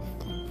to have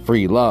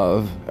free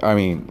love. I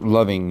mean,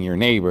 loving your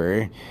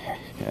neighbor.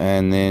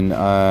 And then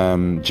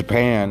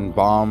Japan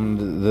bombed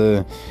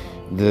the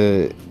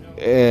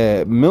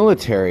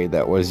military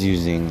that was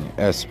using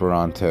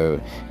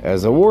Esperanto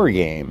as a war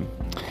game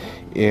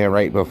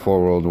right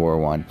before World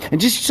War I.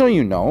 And just so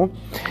you know,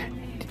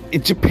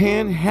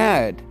 Japan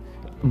had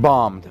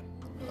bombed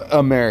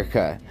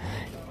America.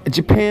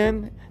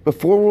 Japan,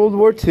 before World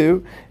War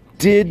II,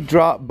 did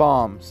drop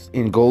bombs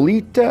in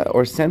Goleta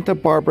or Santa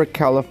Barbara,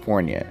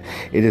 California.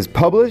 It is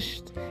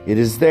published. It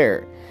is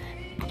there.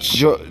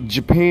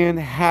 Japan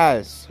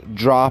has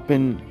dropped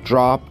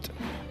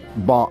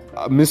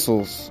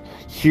missiles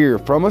here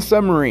from a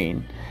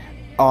submarine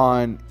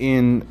in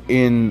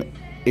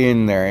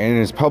there, and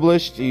it is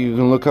published. You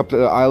can look up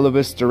the Isla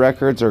Vista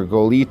records or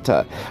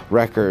Goleta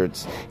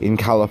records in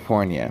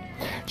California.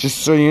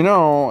 Just so you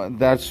know,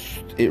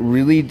 it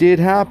really did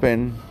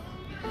happen.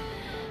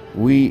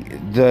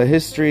 The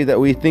history that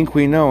we think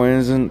we know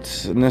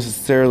isn't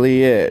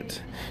necessarily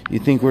it. You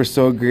think we're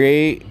so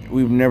great,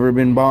 we've never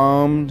been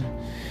bombed,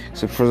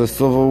 except for the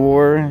Civil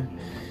War.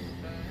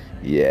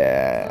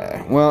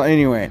 Yeah. Well,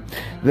 anyway,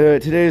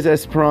 today's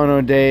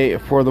Esperanto day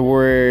for the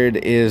word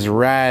is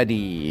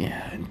radi,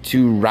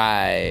 to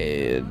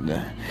ride.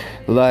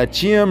 La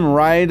ciam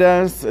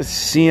ridas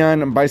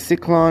sian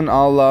bicyclon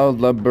alla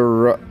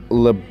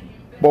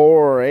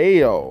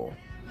laboreo.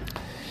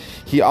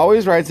 He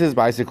always rides his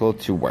bicycle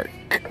to work.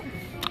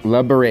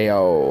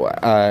 Laboreo.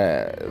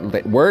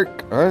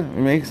 Work?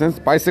 Makes sense.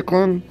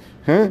 Bicyclon?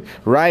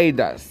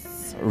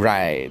 Ridas.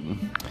 Ride.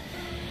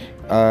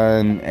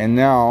 And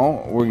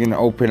now we're going to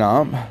open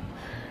up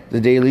the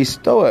Daily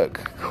Stoic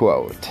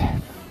quote.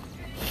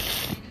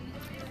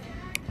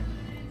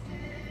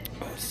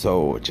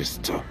 So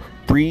just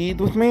breathe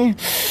with me.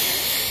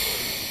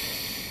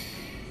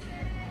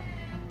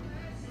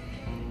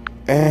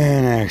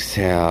 And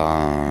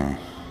exhale.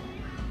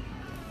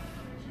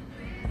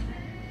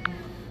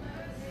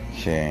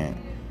 Okay,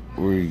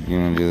 we're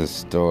going to do the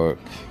Stoic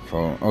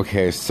quote.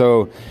 Okay,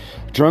 so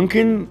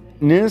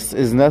drunkenness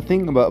is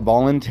nothing but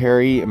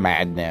voluntary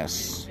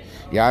madness.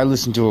 Yeah, I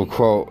listened to a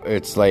quote.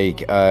 It's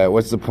like,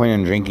 what's the point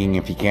in drinking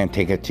if you can't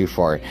take it too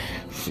far?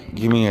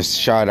 Give me a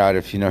shout out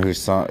if you know who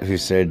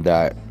said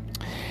that.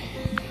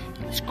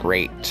 It's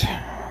great.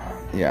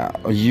 Yeah,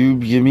 you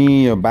give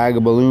me a bag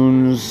of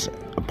balloons,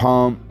 a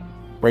pump,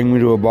 bring me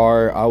to a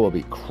bar, I will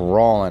be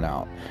crawling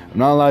out. I'm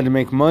not allowed to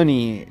make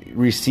money,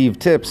 receive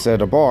tips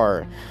at a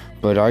bar,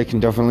 but I can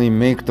definitely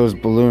make those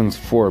balloons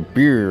for a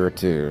beer or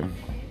two.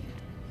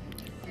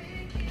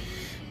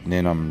 And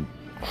then I'm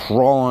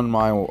crawling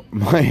my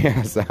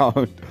ass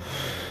out.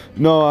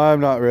 No, I'm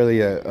not really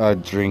a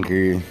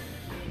drinker.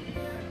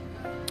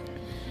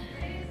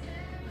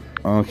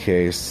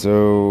 Okay,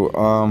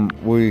 so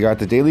we got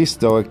the Daily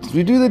Stoic. Did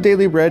we do the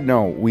Daily Bread?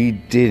 No, we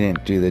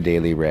didn't do the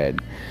Daily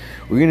Bread.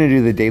 We're gonna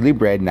do the Daily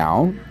Bread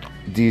now.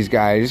 These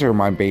guys are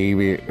my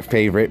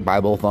favorite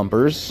Bible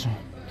thumpers.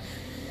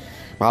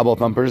 Bible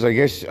thumpers. I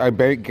guess I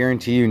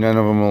guarantee you none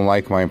of them will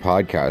like my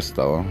podcast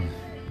though.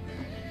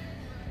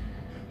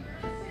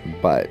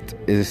 But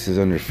this is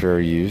under fair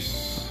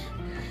use,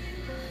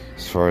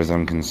 as far as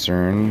I'm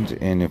concerned.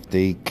 And if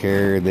they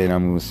care, then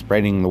I'm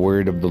spreading the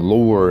word of the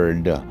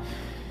Lord,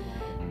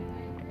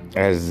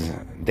 as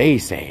they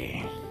say.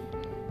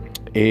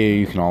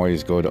 You can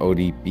always go to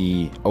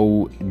odp.org,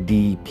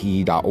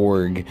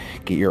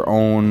 get your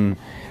own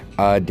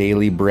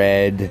Daily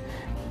Bread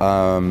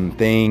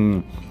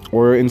thing,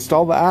 or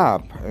install the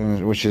app,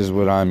 which is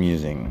what I'm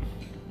using.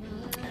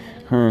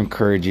 I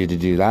encourage you to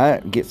do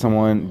that. Get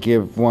someone,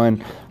 give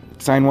one,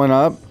 sign one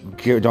up,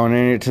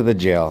 donate it to the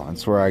jail.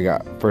 That's where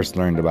I first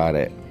learned about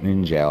it,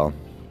 in jail.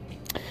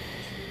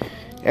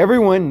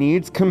 Everyone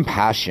needs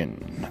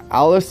compassion.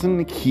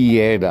 Alison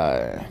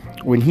Kieda.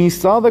 When he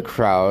saw the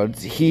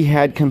crowds, he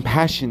had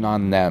compassion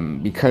on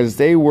them because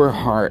they were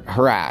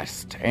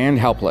harassed and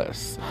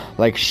helpless,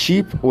 like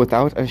sheep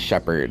without a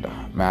shepherd.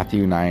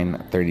 Matthew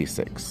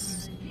 9:36.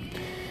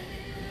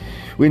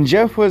 When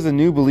Jeff was a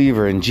new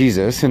believer in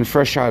Jesus and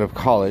fresh out of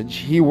college,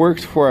 he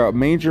worked for a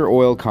major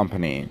oil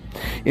company.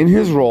 In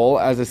his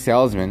role as a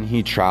salesman,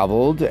 he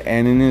traveled,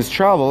 and in his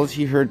travels,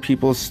 he heard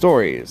people's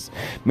stories,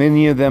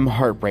 many of them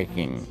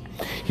heartbreaking.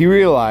 He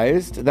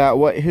realized that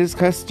what his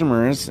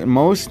customers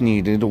most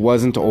needed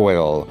wasn't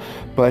oil,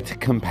 but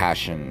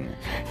compassion.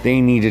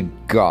 They needed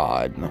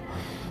God.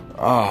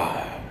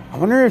 I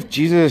wonder if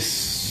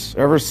Jesus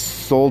ever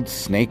sold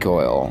snake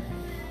oil.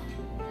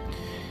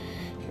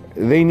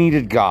 They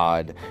needed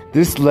God.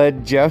 This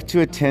led Jeff to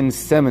attend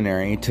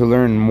seminary to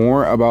learn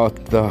more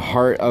about the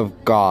heart of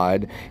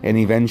God and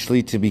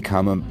eventually to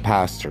become a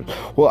pastor.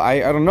 Well, I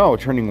don't know,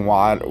 turning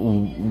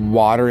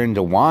water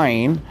into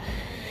wine.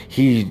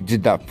 He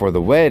did that for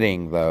the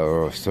wedding,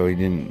 though, so he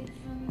didn't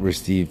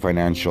receive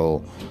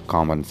financial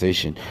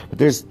compensation. But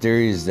there's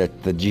theories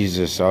that the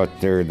Jesus out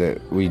there that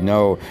we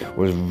know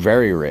was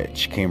very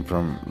rich, came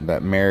from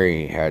that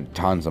Mary had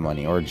tons of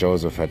money, or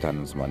Joseph had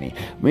tons of money.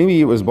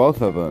 Maybe it was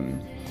both of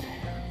them.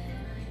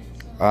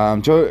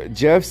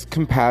 Jeff's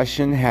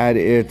compassion had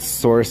its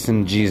source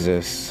in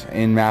Jesus,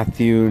 in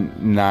Matthew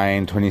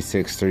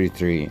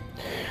 9:26-33.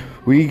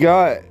 We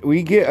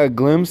get a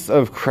glimpse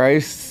of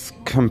Christ's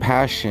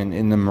compassion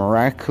in the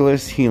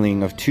miraculous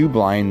healing of 2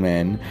 blind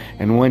men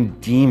and 1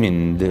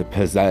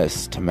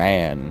 demon-possessed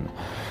man.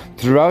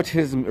 Throughout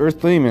his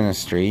earthly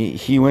ministry,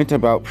 he went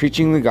about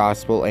preaching the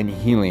gospel and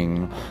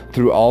healing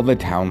through all the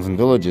towns and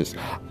villages.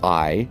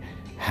 I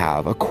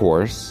have a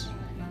course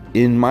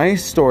in my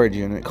storage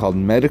unit called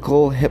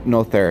medical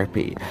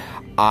hypnotherapy.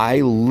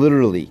 I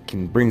literally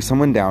can bring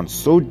someone down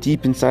so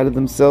deep inside of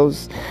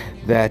themselves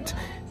that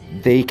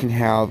they can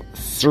have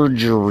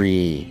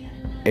surgery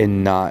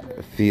and not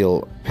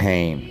feel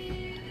pain.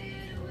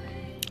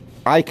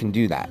 I can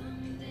do that.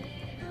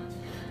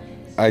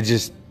 I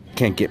just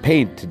can't get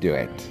paid to do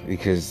it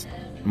because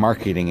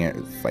marketing it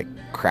is like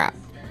crap.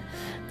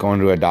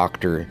 Going to a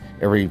doctor,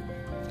 every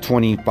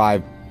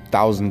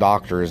 25,000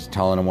 doctors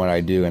telling them what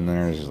I do, and then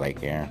they're just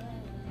like, yeah.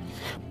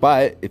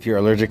 But if you're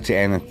allergic to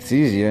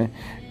anesthesia,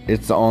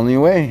 it's the only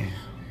way.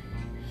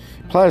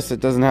 Plus,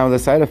 it doesn't have the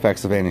side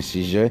effects of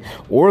anesthesia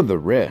or the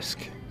risk.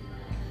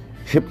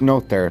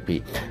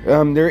 hypnotherapy.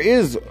 There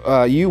is,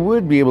 you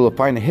would be able to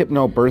find a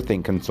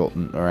hypnobirthing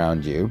consultant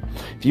around you.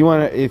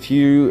 If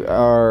you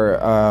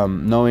are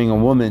knowing a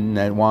woman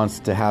that wants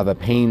to have a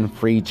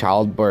pain-free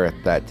childbirth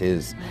that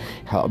is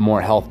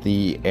more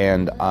healthy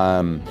and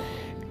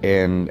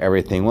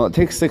everything. Well, it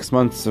takes 6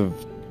 months of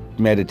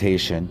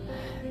meditation,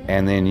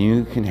 and then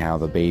you can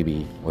have a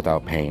baby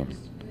without pain.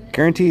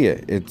 Guarantee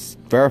it. It's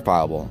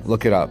verifiable.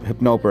 Look it up.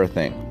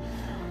 Hypnobirthing.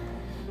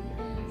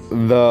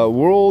 The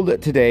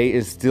world today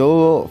is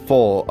still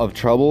full of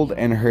troubled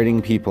and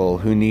hurting people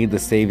who need the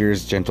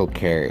Savior's gentle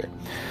care.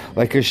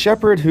 Like a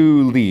shepherd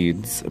who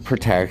leads,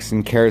 protects,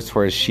 and cares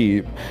for his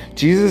sheep,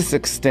 Jesus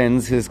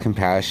extends his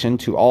compassion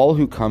to all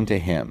who come to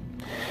him.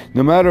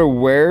 No matter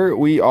where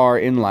we are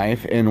in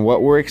life and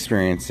what we're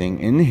experiencing,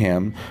 in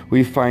him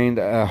we find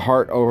a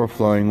heart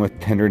overflowing with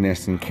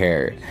tenderness and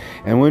care.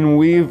 And when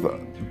we've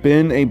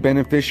been a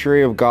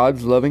beneficiary of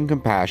God's loving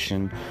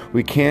compassion,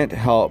 we can't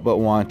help but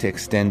want to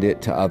extend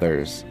it to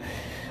others.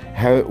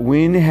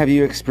 When have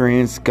you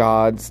experienced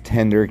God's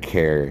tender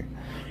care?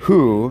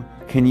 Who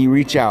can you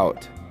reach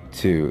out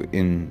to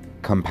in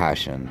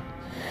compassion?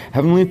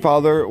 Heavenly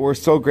Father, we're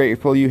so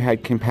grateful you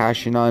had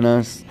compassion on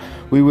us.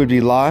 We would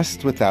be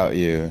lost without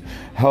you.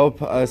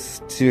 Help us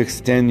to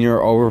extend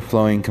your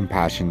overflowing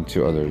compassion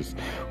to others.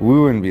 We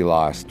wouldn't be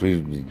lost. We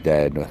would be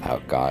dead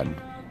without God.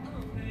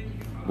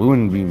 We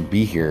wouldn't even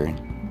be here.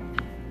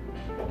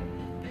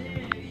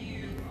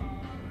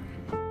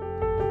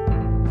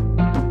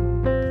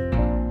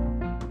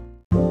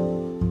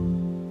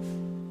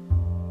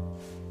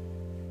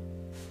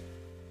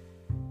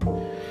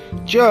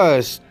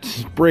 Just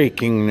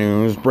breaking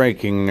news,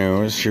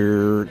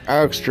 here,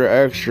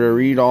 extra,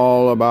 read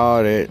all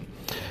about it.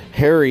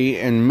 Harry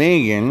and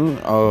Meghan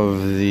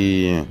of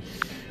the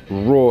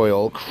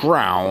Royal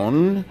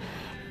Crown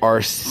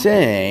are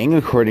saying,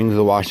 according to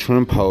the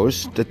Washington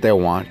Post, that they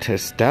want to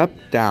step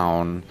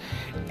down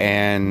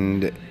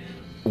and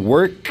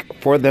work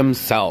for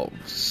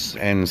themselves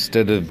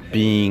instead of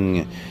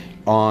being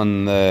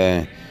on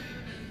the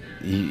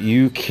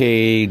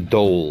UK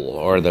dole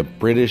or the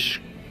British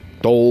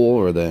dole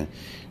or the,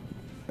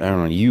 I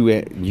don't know,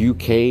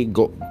 UK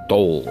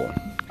dole.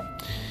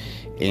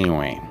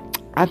 Anyway,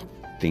 I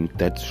think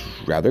that's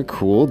rather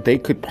cool. They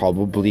could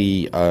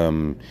probably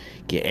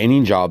get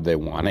any job they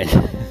wanted.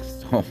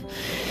 So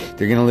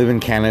they're gonna live in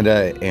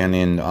Canada and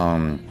in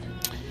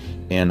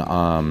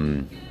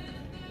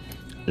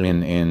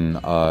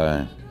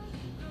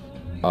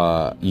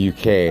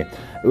UK.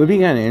 It would be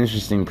kind of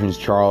interesting, Prince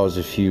Charles,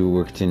 if you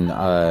worked in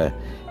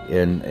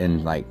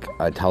like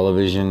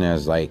television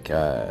as like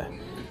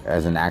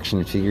as an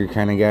action figure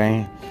kind of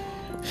guy.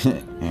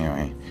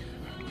 Anyway.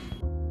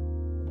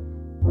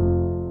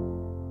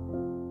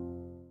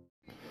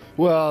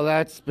 Well,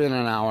 that's been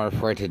an hour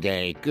for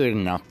today. Good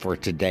enough for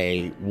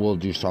today. We'll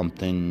do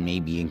something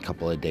maybe in a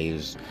couple of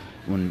days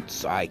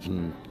once I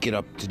can get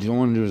up to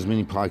doing as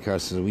many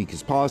podcasts a week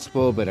as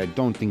possible, but I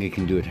don't think I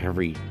can do it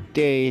every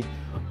day.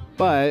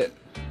 But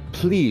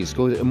please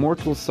go to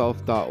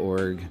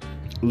immortalself.org,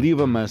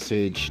 leave a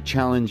message,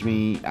 challenge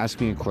me,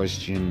 ask me a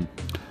question,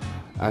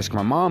 ask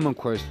my mom a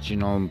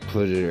question, I'll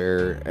put it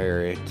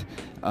air it.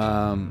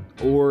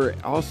 Or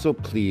also,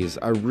 please,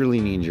 I really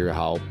need your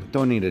help.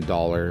 Donate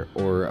 $1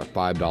 or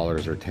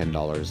 $5 or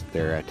 $10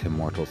 there at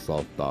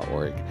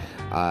immortalself.org.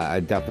 I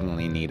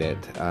definitely need it.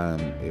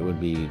 It would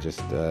be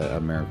just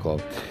a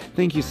miracle.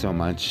 Thank you so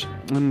much,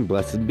 and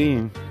blessed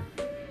being.